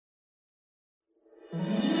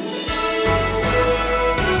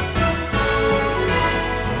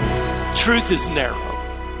Truth is narrow.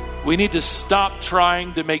 We need to stop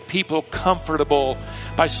trying to make people comfortable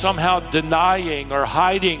by somehow denying or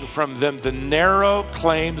hiding from them the narrow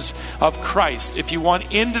claims of Christ. If you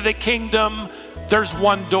want into the kingdom, there's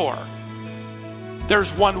one door.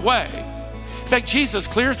 There's one way. In fact, Jesus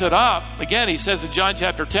clears it up. Again, he says in John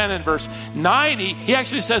chapter 10 and verse 9, he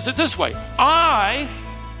actually says it this way: I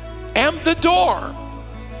am the door.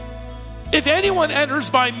 If anyone enters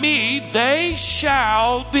by me, they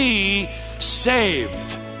shall be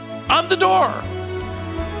saved. I'm the door.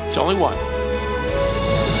 It's only one.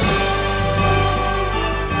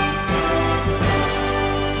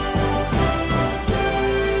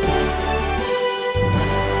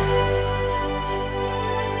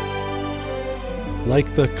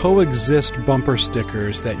 Like the coexist bumper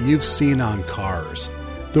stickers that you've seen on cars,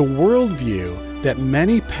 the worldview that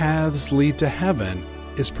many paths lead to heaven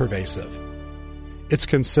is pervasive. It's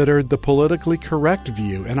considered the politically correct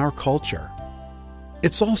view in our culture.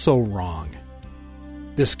 It's also wrong.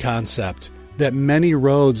 This concept that many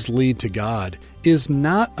roads lead to God is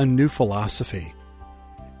not a new philosophy.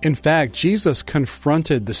 In fact, Jesus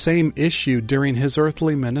confronted the same issue during his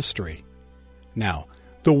earthly ministry. Now,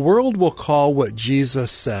 the world will call what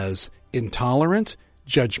Jesus says intolerant,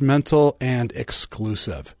 judgmental, and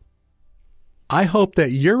exclusive. I hope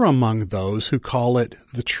that you're among those who call it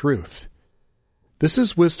the truth. This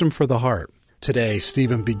is Wisdom for the Heart. Today,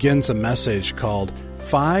 Stephen begins a message called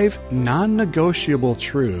 5 Non-Negotiable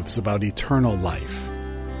Truths About Eternal Life.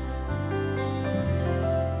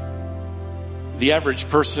 The average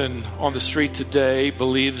person on the street today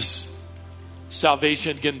believes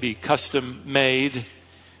salvation can be custom made,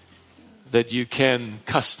 that you can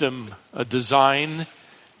custom design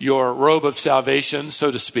your robe of salvation,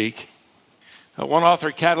 so to speak. One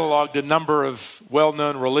author cataloged a number of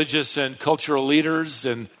well-known religious and cultural leaders,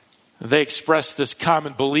 and they expressed this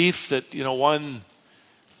common belief that,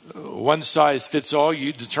 one size fits all.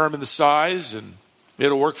 You determine the size, and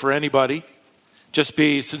it'll work for anybody. Just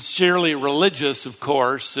be sincerely religious, of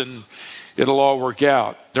course, and it'll all work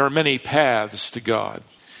out. There are many paths to God.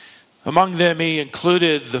 Among them, he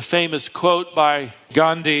included the famous quote by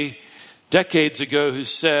Gandhi decades ago, who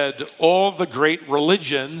said, all the great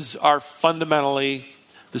religions are fundamentally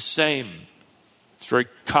the same. It's very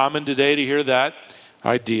common today to hear that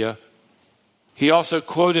idea. He also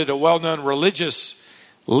quoted a well-known religious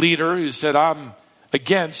leader who said, I'm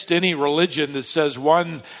against any religion that says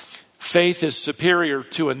one faith is superior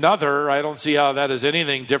to another. I don't see how that is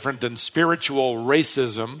anything different than spiritual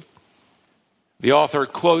racism. The author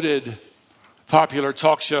quoted popular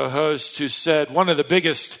talk show host who said, one of the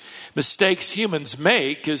biggest mistakes humans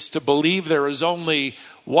make is to believe there is only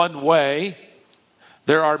one way.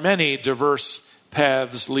 There are many diverse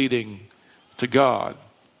paths leading to God.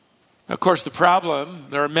 Of course, the problem,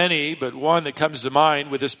 there are many, but one that comes to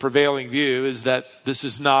mind with this prevailing view is that this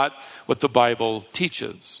is not what the Bible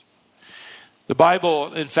teaches. The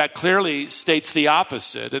Bible, in fact, clearly states the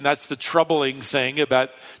opposite, and that's the troubling thing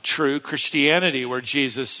about true Christianity, where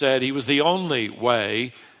Jesus said he was the only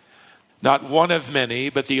way, not one of many,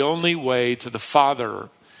 but the only way to the Father,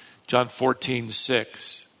 John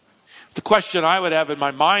 14:6. The question I would have in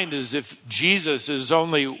my mind is, if Jesus is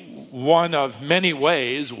only one of many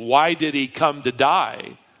ways, why did he come to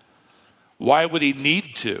die? Why would he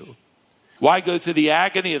need to? Why go through the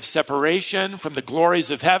agony of separation from the glories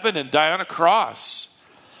of heaven and die on a cross?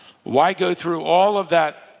 Why go through all of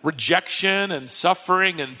that rejection and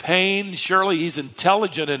suffering and pain? Surely he's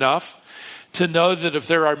intelligent enough to know that if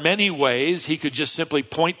there are many ways, he could just simply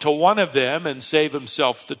point to one of them and save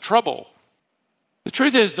himself the trouble. The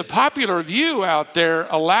truth is, the popular view out there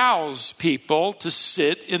allows people to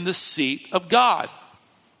sit in the seat of God.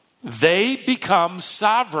 They become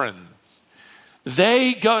sovereign.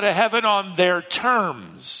 They go to heaven on their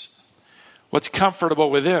terms, what's comfortable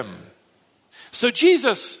with them. So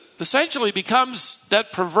Jesus essentially becomes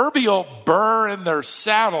that proverbial burr in their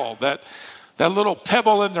saddle, that little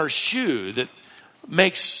pebble in their shoe that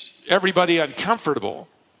makes everybody uncomfortable.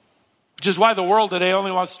 Which is why the world today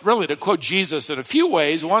only wants really to quote Jesus in a few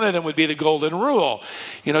ways. One of them would be the golden rule.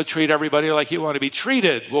 Treat everybody like you want to be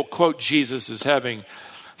treated. We'll quote Jesus as having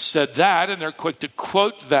said that, and they're quick to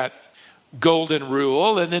quote that golden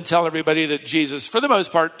rule and then tell everybody that Jesus, for the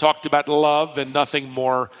most part, talked about love and nothing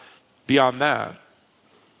more beyond that.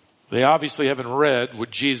 They obviously haven't read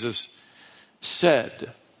what Jesus said.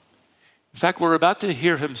 In fact, we're about to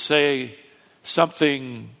hear him say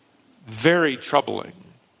something very troubling,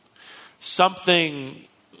 something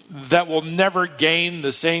that will never gain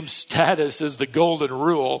the same status as the golden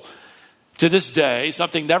rule to this day,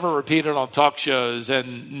 something never repeated on talk shows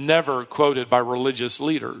and never quoted by religious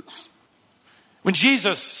leaders. When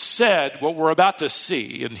Jesus said what we're about to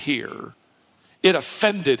see and hear, it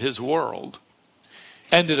offended his world,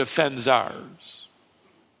 and it offends ours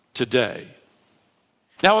today.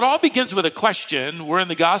 Now, it all begins with a question. We're in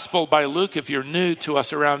the Gospel by Luke. If you're new to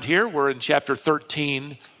us around here, we're in chapter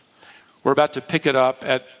 13. We're about to pick it up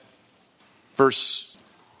at verse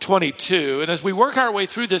 22. And as we work our way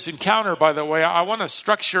through this encounter, by the way, I want to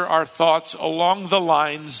structure our thoughts along the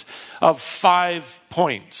lines of 5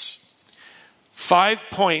 points. 5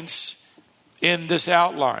 points in this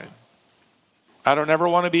outline. I don't ever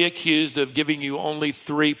want to be accused of giving you only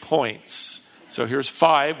 3 points. So here's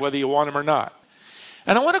 5, whether you want them or not.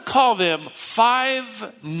 And I want to call them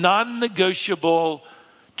 5 non-negotiable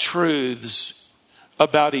truths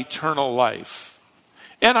about eternal life.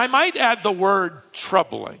 And I might add the word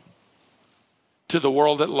troubling to the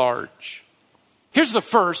world at large. Here's the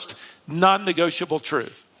first non-negotiable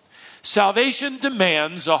truth. Salvation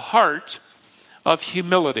demands a heart of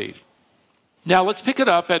humility. Now let's pick it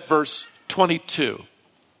up at verse 22.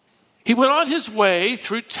 He went on his way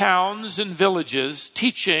through towns and villages,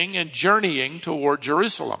 teaching and journeying toward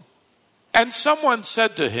Jerusalem. And someone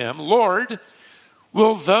said to him, Lord,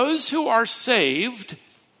 will those who are saved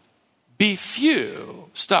be few?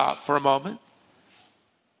 Stop for a moment.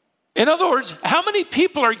 In other words, how many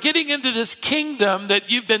people are getting into this kingdom that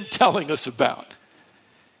you've been telling us about?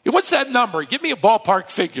 What's that number? Give me a ballpark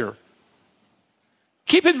figure.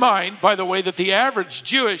 Keep in mind, by the way, that the average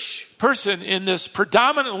Jewish person in this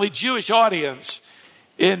predominantly Jewish audience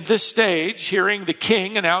in this stage, hearing the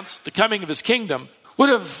king announce the coming of his kingdom, would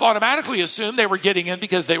have automatically assumed they were getting in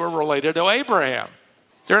because they were related to Abraham.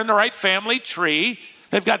 They're in the right family tree.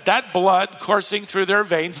 They've got that blood coursing through their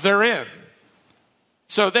veins. They're in.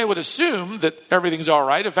 So they would assume that everything's all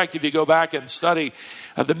right. In fact, if you go back and study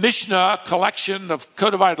the Mishnah collection of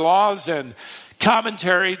codified laws and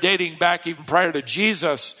commentary dating back even prior to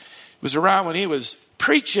Jesus, it was around when he was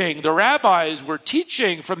preaching. The rabbis were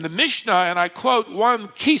teaching from the Mishnah, and I quote one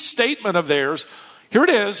key statement of theirs. Here it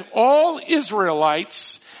is: all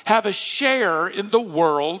Israelites have a share in the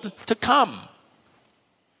world to come.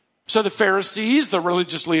 So the Pharisees, the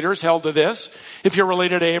religious leaders, held to this. If you're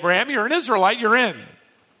related to Abraham, you're an Israelite, you're in.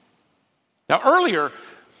 Now earlier,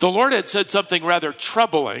 the Lord had said something rather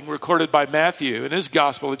troubling, recorded by Matthew in his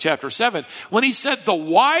gospel in chapter 7, when he said the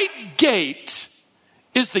wide gate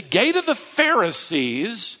is the gate of the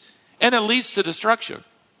Pharisees and it leads to destruction.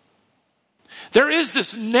 There is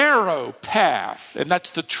this narrow path, and that's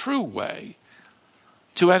the true way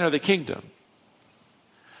to enter the kingdom.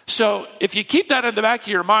 So if you keep that in the back of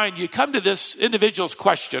your mind, you come to this individual's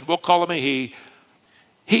question. We'll call him a he.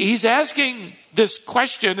 He's asking this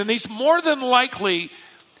question, and he's more than likely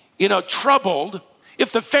troubled.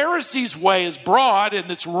 If the Pharisees' way is broad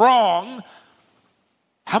and it's wrong,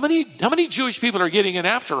 how many Jewish people are getting in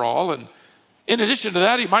after all? And in addition to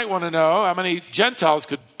that, he might want to know how many Gentiles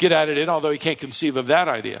could get at it in, although he can't conceive of that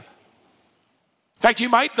idea. In fact, you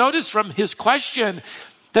might notice from his question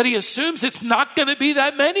that he assumes it's not going to be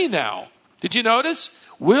that many now. Did you notice?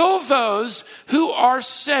 Will those who are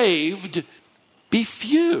saved be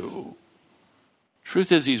few?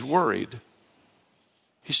 Truth is, he's worried.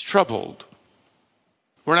 He's troubled.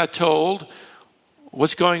 We're not told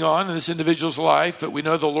what's going on in this individual's life, but we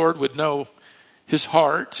know the Lord would know his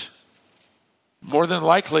heart. More than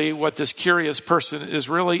likely, what this curious person is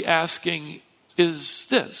really asking is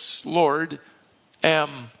this: Lord,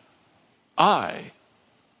 am I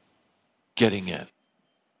getting in?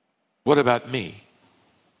 What about me?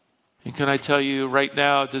 And can I tell you right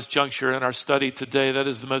now at this juncture in our study today, that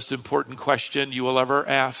is the most important question you will ever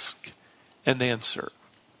ask and answer.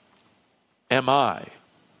 Am I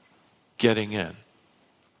getting in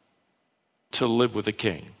to live with the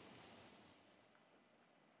King?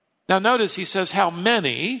 Now notice he says, how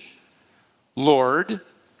many, Lord?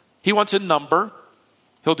 He wants a number.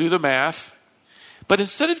 He'll do the math. But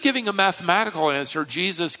instead of giving a mathematical answer,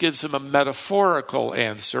 Jesus gives him a metaphorical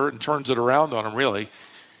answer and turns it around on him, really.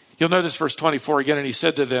 You'll notice verse 24 again, and he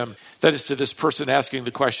said to them, that is to this person asking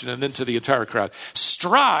the question, and then to the entire crowd,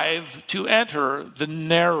 strive to enter the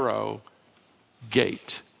narrow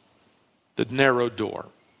gate, the narrow door.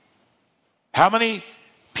 How many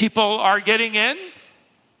people are getting in?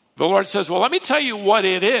 The Lord says, well, let me tell you what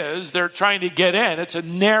it is they're trying to get in. It's a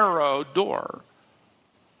narrow door.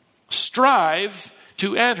 Strive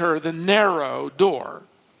to enter the narrow door.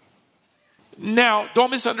 Now,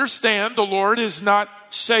 don't misunderstand. The Lord is not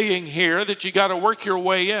saying here that you got to work your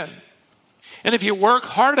way in. And if you work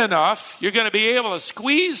hard enough, you're going to be able to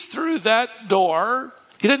squeeze through that door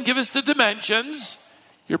He doesn't give us the dimensions.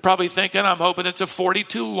 You're probably thinking, I'm hoping it's a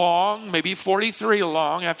 42 long, maybe 43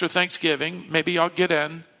 long after Thanksgiving. Maybe I'll get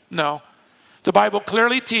in. No. The Bible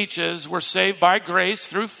clearly teaches we're saved by grace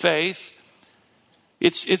through faith.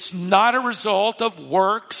 It's not a result of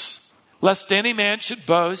works, lest any man should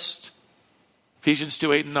boast. Ephesians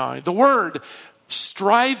 2, 8 and 9. The word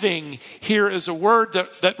striving here is a word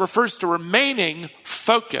that refers to remaining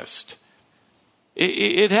focused.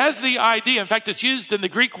 It has the idea, in fact, it's used in the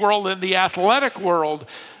Greek world, in the athletic world,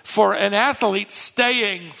 for an athlete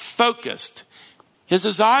staying focused. He has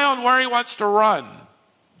his eye on where he wants to run,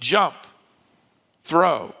 jump,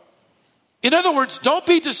 throw. In other words, don't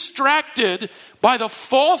be distracted by the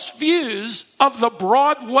false views of the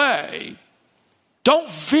broad way.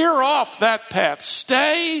 Don't veer off that path.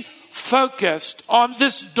 Stay focused on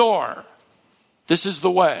this door. This is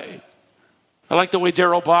the way. I like the way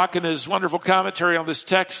Darrell Bach in his wonderful commentary on this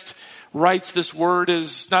text writes, this word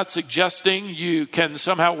is not suggesting you can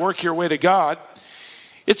somehow work your way to God.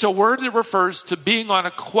 It's a word that refers to being on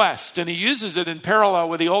a quest, and he uses it in parallel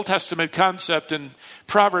with the Old Testament concept in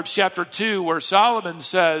Proverbs chapter 2, where Solomon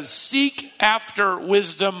says, seek after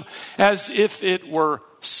wisdom as if it were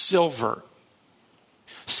silver.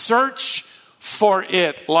 Search for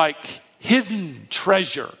it like hidden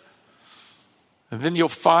treasure. And then you'll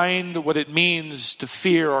find what it means to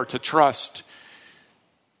fear or to trust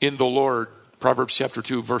in the Lord. Proverbs chapter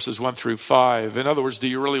 2, verses 1 through 5. In other words, do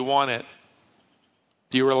you really want it?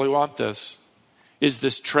 Do you really want this? Is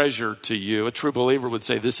this treasure to you? A true believer would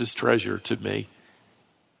say, this is treasure to me.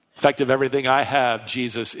 In fact, of everything I have,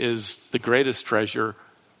 Jesus is the greatest treasure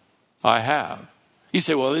I have. You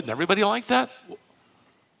say, well, isn't everybody like that?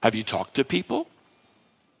 Have you talked to people?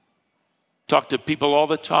 Talk to people all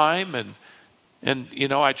the time, and you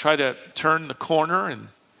know, I try to turn the corner in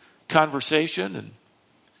conversation, and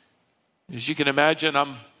as you can imagine,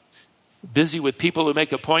 I'm busy with people who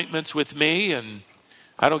make appointments with me, and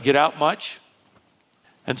I don't get out much.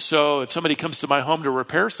 And so if somebody comes to my home to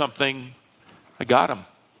repair something, I got them.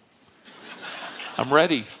 I'm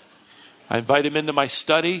ready. I invite him into my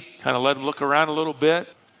study, kind of let him look around a little bit,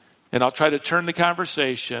 and I'll try to turn the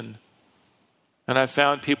conversation. And I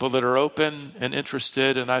found people that are open and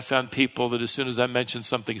interested, and I found people that as soon as I mention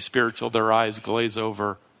something spiritual, their eyes glaze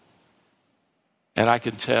over. And I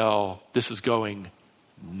can tell this is going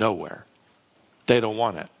nowhere. They don't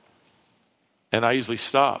want it. And I usually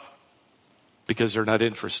stop because they're not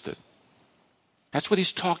interested. That's what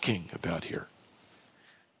he's talking about here.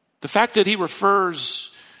 The fact that he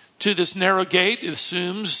refers to this narrow gate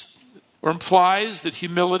assumes or implies that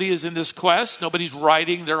humility is in this quest. Nobody's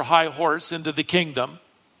riding their high horse into the kingdom.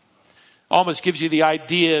 Almost gives you the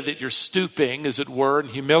idea that you're stooping, as it were, in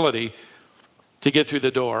humility to get through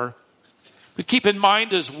the door. But keep in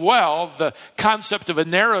mind as well, the concept of a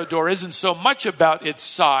narrow door isn't so much about its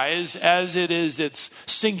size as it is its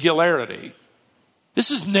singularity.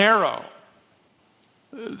 This is narrow.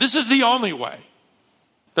 This is the only way.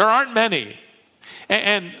 There aren't many.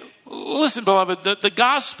 And listen, beloved, the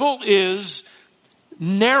gospel is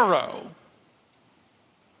narrow.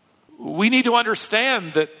 We need to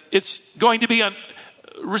understand that it's going to be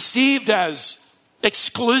received as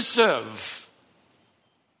exclusive.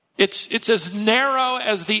 It's as narrow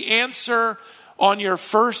as the answer on your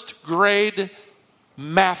first grade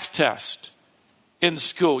math test in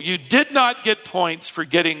school. You did not get points for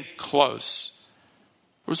getting close.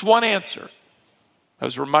 There was one answer. I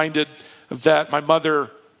was reminded of that. My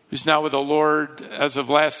mother, who's now with the Lord as of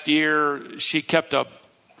last year, she kept a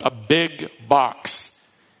big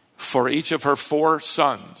box for each of her 4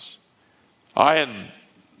 sons. I hadn't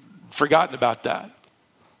forgotten about that.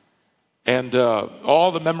 And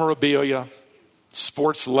all the memorabilia,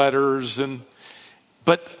 sports letters,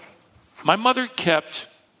 but my mother kept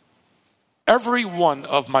every one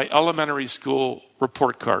of my elementary school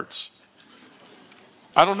report cards.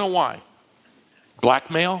 I don't know why.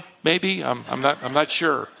 Blackmail, maybe? I'm not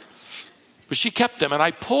sure. But she kept them, and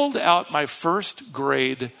I pulled out my first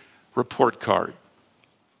grade report card.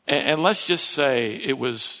 And let's just say it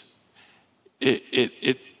was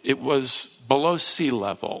below sea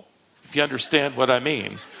level, if you understand what I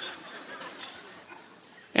mean.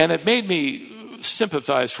 And it made me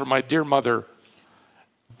sympathize for my dear mother.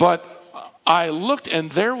 But I looked,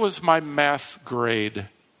 and there was my math grade.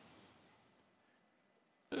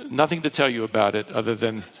 Nothing to tell you about it other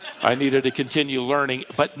than I needed to continue learning.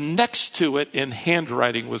 But next to it in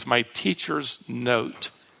handwriting was my teacher's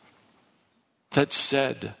note that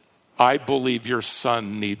said, "I believe your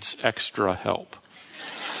son needs extra help."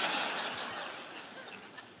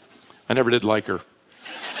 I never did like her.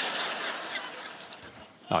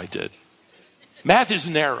 No, I did. Math is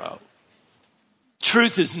narrow.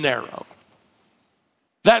 Truth is narrow.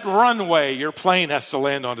 That runway your plane has to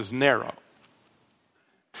land on is narrow.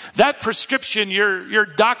 That prescription your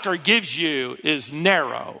doctor gives you is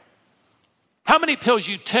narrow. How many pills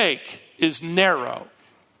you take is narrow.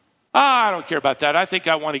 I don't care about that. I think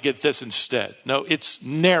I want to get this instead. No, it's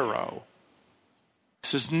narrow.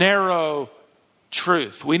 This is narrow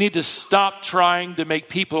truth. We need to stop trying to make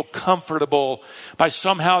people comfortable by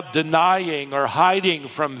somehow denying or hiding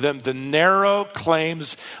from them the narrow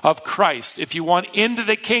claims of Christ. If you want into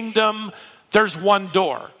the kingdom, there's one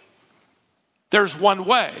door. There's one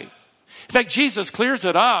way. In fact, Jesus clears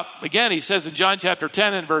it up. Again, he says in John chapter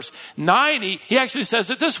 10 and verse 9, he actually says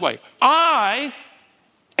it this way. I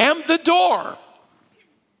am the door.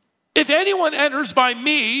 If anyone enters by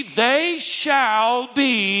me, they shall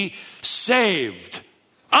be saved.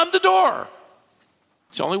 I'm the door.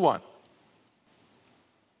 It's only one.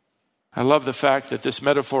 I love the fact that this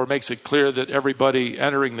metaphor makes it clear that everybody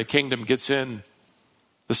entering the kingdom gets in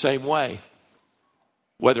the same way.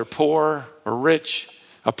 Whether poor or rich,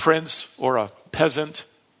 a prince or a peasant,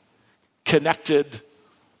 connected,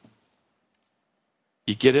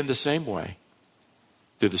 you get in the same way,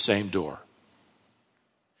 through the same door.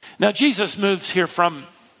 Now, Jesus moves here from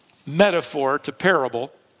metaphor to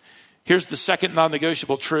parable. Here's the second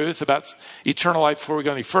non-negotiable truth about eternal life before we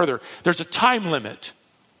go any further. There's a time limit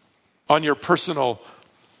on your personal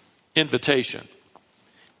invitation.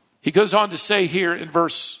 He goes on to say here in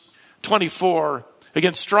verse 24,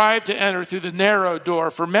 again, strive to enter through the narrow door,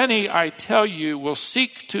 for many, I tell you, will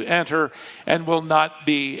seek to enter and will not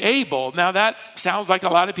be able. Now that sounds like a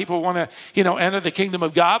lot of people want to, enter the kingdom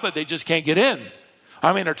of God, but they just can't get in.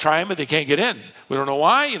 They're trying, but they can't get in. We don't know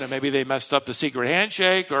why. Maybe they messed up the secret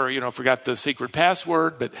handshake or, forgot the secret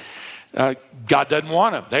password, but God doesn't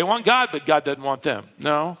want them. They want God, but God doesn't want them.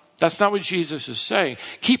 No, that's not what Jesus is saying.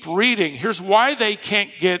 Keep reading. Here's why they can't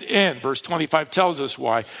get in. Verse 25 tells us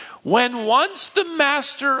why. When once the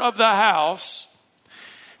master of the house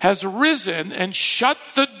has risen and shut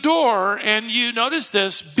the door, and you notice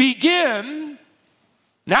this,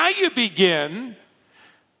 now you begin.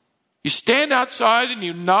 You stand outside and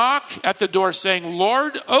you knock at the door saying,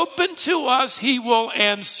 Lord, open to us. He will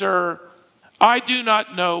answer, I do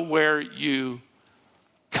not know where you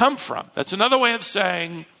come from. That's another way of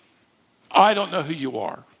saying, I don't know who you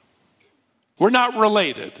are. We're not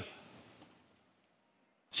related.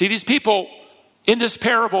 See, these people in this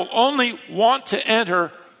parable only want to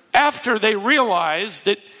enter after they realize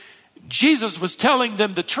that Jesus was telling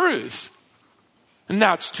them the truth. And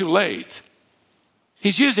now it's too late.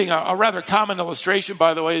 He's using a rather common illustration,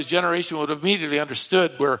 by the way, his generation would have immediately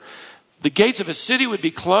understood, where the gates of a city would be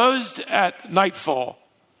closed at nightfall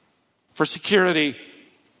for security.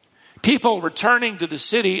 People returning to the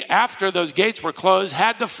city after those gates were closed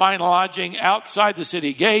had to find lodging outside the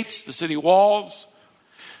city gates, the city walls.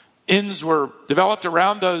 Inns were developed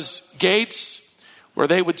around those gates where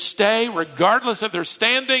they would stay regardless of their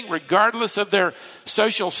standing, regardless of their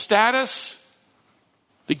social status.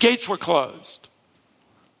 The gates were closed.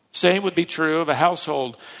 Same would be true of a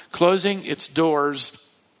household closing its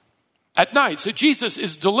doors at night. So Jesus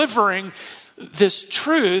is delivering this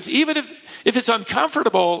truth, even if it's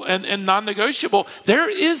uncomfortable and non-negotiable. There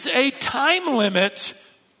is a time limit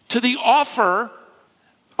to the offer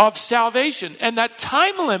of salvation. And that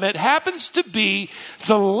time limit happens to be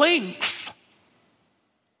the length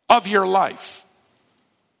of your life.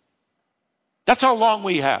 That's how long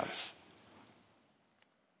we have.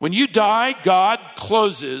 When you die, God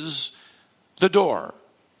closes the door.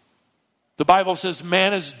 The Bible says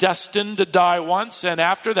man is destined to die once and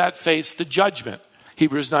after that face the judgment.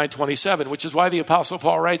 Hebrews 9:27, which is why the Apostle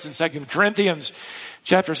Paul writes in 2 Corinthians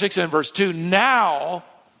chapter 6 and verse 2, now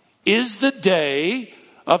is the day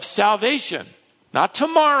of salvation. Not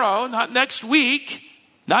tomorrow, not next week,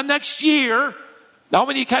 not next year, not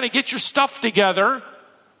when you kind of get your stuff together.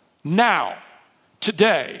 Now,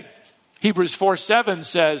 today. Hebrews 4:7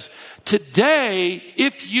 says, today,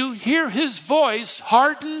 if you hear his voice,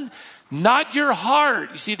 harden not your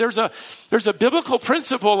heart. You see, there's a biblical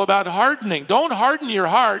principle about hardening. Don't harden your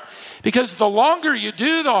heart, because the longer you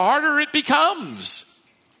do, the harder it becomes.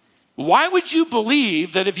 Why would you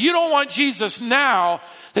believe that if you don't want Jesus now,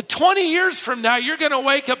 that 20 years from now, you're going to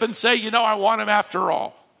wake up and say, I want him after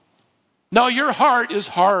all? No, your heart is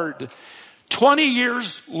hard. 20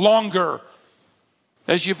 years longer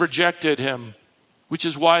as you've rejected him, which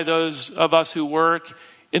is why those of us who work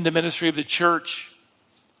in the ministry of the church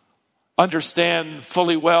understand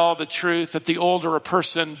fully well the truth that the older a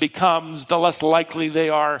person becomes, the less likely they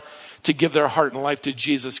are to give their heart and life to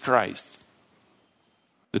Jesus Christ.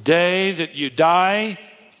 The day that you die,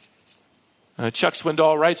 Chuck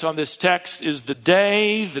Swindoll writes on this text, is the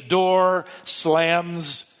day the door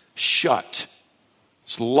slams shut.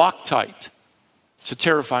 It's locked tight. It's a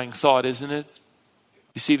terrifying thought, isn't it?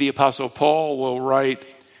 You see, the Apostle Paul will write,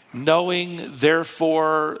 knowing,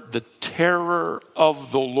 therefore, the terror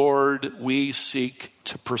of the Lord, we seek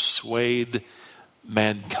to persuade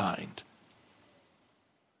mankind.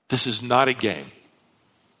 This is not a game.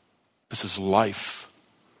 This is life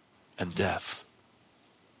and death.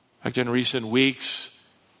 In fact, in recent weeks,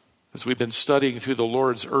 as we've been studying through the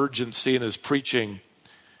Lord's urgency in his preaching,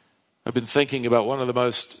 I've been thinking about one of the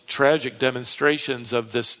most tragic demonstrations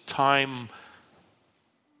of this time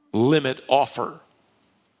limit offer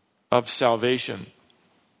of salvation.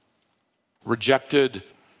 Rejected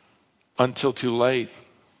until too late.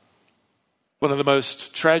 One of the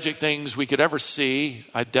most tragic things we could ever see,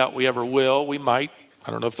 I doubt we ever will, we might,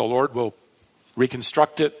 I don't know if the Lord will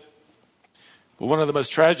reconstruct it, but one of the most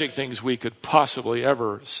tragic things we could possibly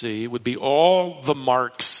ever see would be all the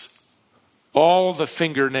marks, all the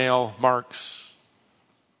fingernail marks,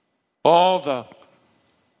 all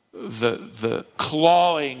the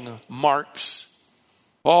clawing marks,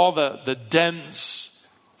 all the dents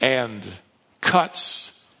and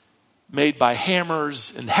cuts made by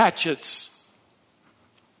hammers and hatchets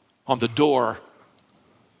on the door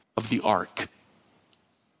of the ark.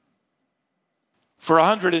 For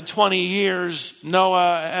 120 years,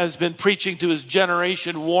 Noah has been preaching to his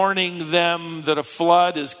generation, warning them that a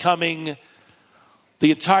flood is coming.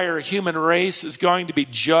 The entire human race is going to be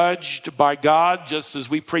judged by God, just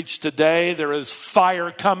as we preach today. There is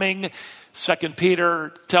fire coming. 2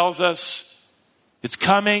 Peter tells us it's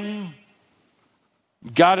coming.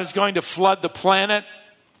 God is going to flood the planet.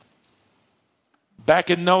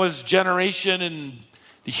 Back in Noah's generation, and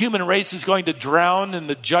the human race is going to drown in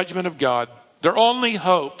the judgment of God. Their only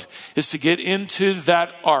hope is to get into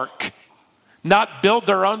that ark. Not build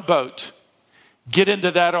their own boat. Get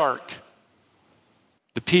into that ark.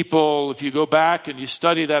 The people, if you go back and you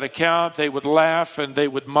study that account, they would laugh and they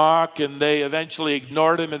would mock and they eventually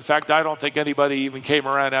ignored him. In fact, I don't think anybody even came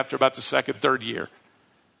around after about the second, third year.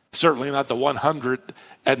 Certainly not the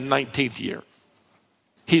 119th year.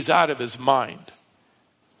 He's out of his mind.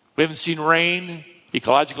 We haven't seen rain.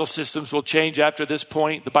 Ecological systems will change after this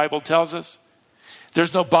point, the Bible tells us.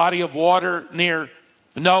 There's no body of water near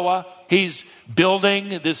Noah. He's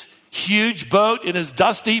building this huge boat in his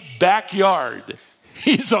dusty backyard.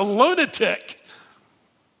 He's a lunatic.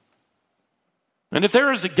 And if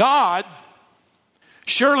there is a God,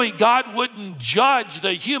 surely God wouldn't judge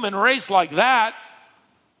the human race like that.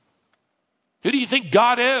 Who do you think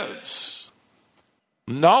God is?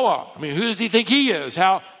 Noah. I mean, who does he think he is?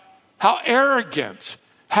 How arrogant,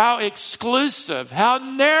 how exclusive, how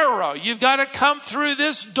narrow. You've got to come through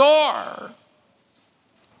this door.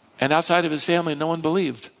 And outside of his family, no one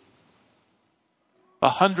believed.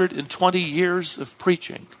 120 years of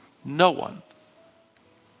preaching, no one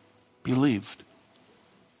believed.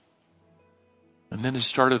 And then it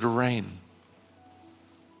started to rain.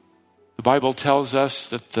 The Bible tells us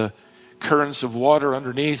that the currents of water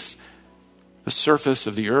underneath the surface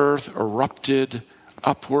of the earth erupted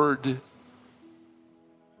upward.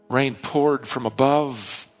 Rain poured from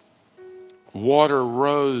above. Water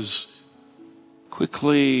rose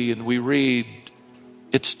quickly, and we read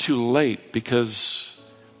it's too late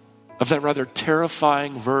because of that rather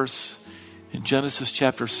terrifying verse in Genesis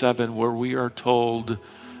chapter 7 where we are told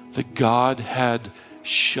that God had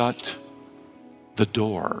shut the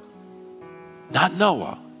door. Not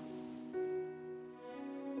Noah.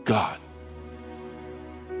 God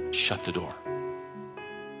shut the door.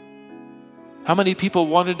 How many people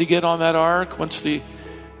wanted to get on that ark once the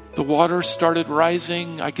water started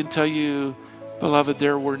rising? I can tell you, beloved,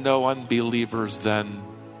 there were no unbelievers then.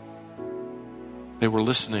 They were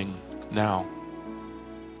listening now.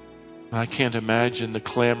 And I can't imagine the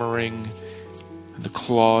clamoring and the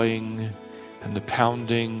clawing and the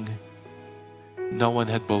pounding. No one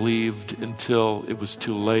had believed until it was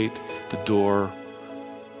too late. The door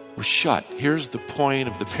was shut. Here's the point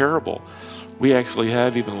of the parable. We actually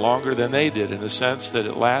have even longer than they did, in a sense that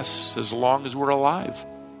it lasts as long as we're alive.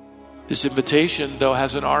 This invitation, though,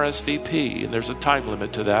 has an RSVP, and there's a time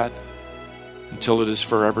limit to that until it is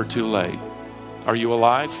forever too late. Are you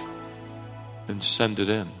alive? Then send it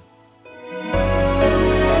in.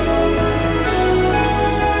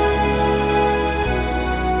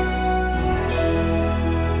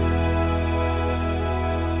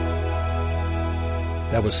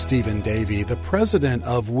 That was Stephen Davey, the president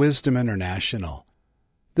of Wisdom International.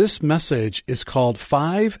 This message is called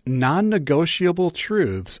 5 Non-Negotiable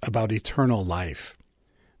Truths About Eternal Life.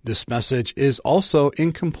 This message is also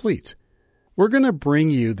incomplete. We're going to bring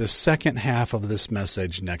you the second half of this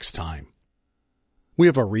message next time. We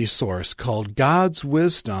have a resource called God's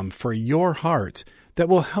Wisdom for Your Heart that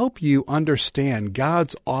will help you understand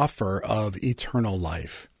God's offer of eternal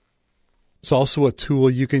life. It's also a tool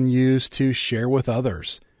you can use to share with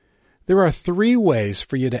others. There are 3 ways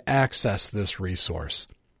for you to access this resource.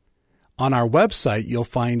 On our website, you'll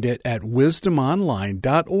find it at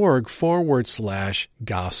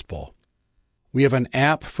wisdomonline.org/gospel. We have an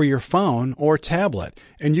app for your phone or tablet,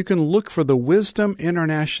 and you can look for the Wisdom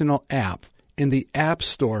International app in the App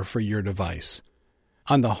Store for your device.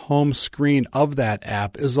 On the home screen of that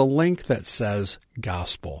app is a link that says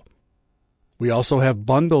Gospel. We also have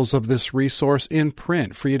bundles of this resource in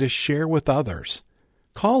print for you to share with others.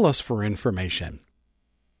 Call us for information.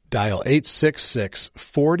 Dial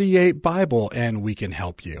 866-48-BIBLE and we can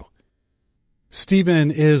help you.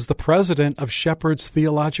 Stephen is the president of Shepherd's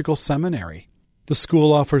Theological Seminary. The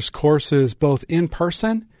school offers courses both in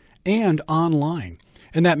person and online,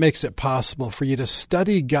 and that makes it possible for you to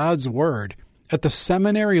study God's Word at the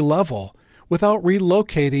seminary level without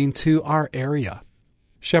relocating to our area.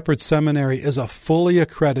 Shepherd Seminary is a fully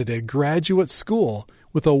accredited graduate school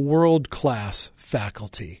with a world-class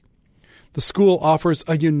faculty. The school offers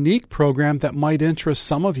a unique program that might interest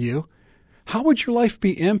some of you. How would your life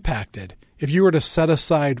be impacted if you were to set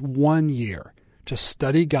aside 1 year to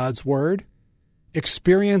study God's Word,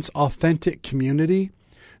 experience authentic community,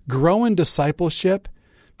 grow in discipleship,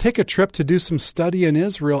 take a trip to do some study in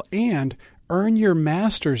Israel, and earn your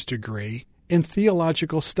master's degree in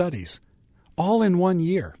theological studies, all in 1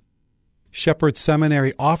 year? Shepherd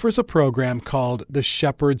Seminary offers a program called the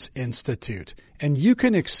Shepherd's Institute, and you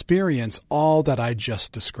can experience all that I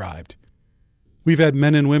just described. We've had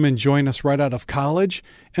men and women join us right out of college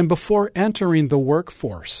and before entering the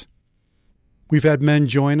workforce. We've had men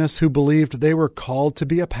join us who believed they were called to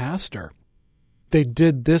be a pastor. They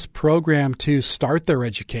did this program to start their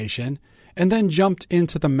education and then jumped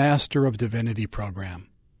into the Master of Divinity program.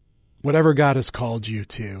 Whatever God has called you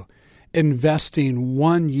to, investing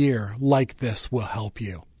 1 year like this will help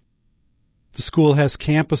you. The school has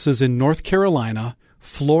campuses in North Carolina,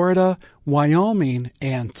 Florida, Wyoming,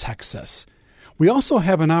 and Texas. We also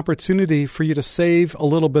have an opportunity for you to save a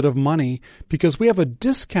little bit of money because we have a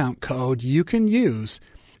discount code you can use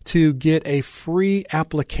to get a free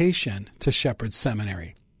application to Shepherd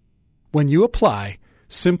Seminary. When you apply,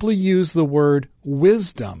 simply use the word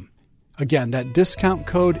wisdom. Again, that discount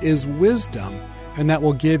code is wisdom, and that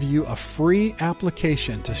will give you a free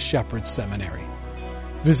application to Shepherd Seminary.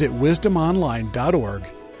 Visit wisdomonline.org,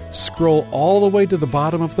 scroll all the way to the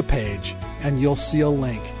bottom of the page, and you'll see a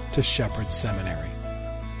link to Shepherd Seminary.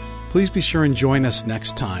 Please be sure and join us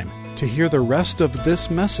next time to hear the rest of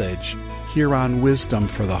this message here on Wisdom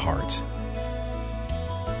for the Heart.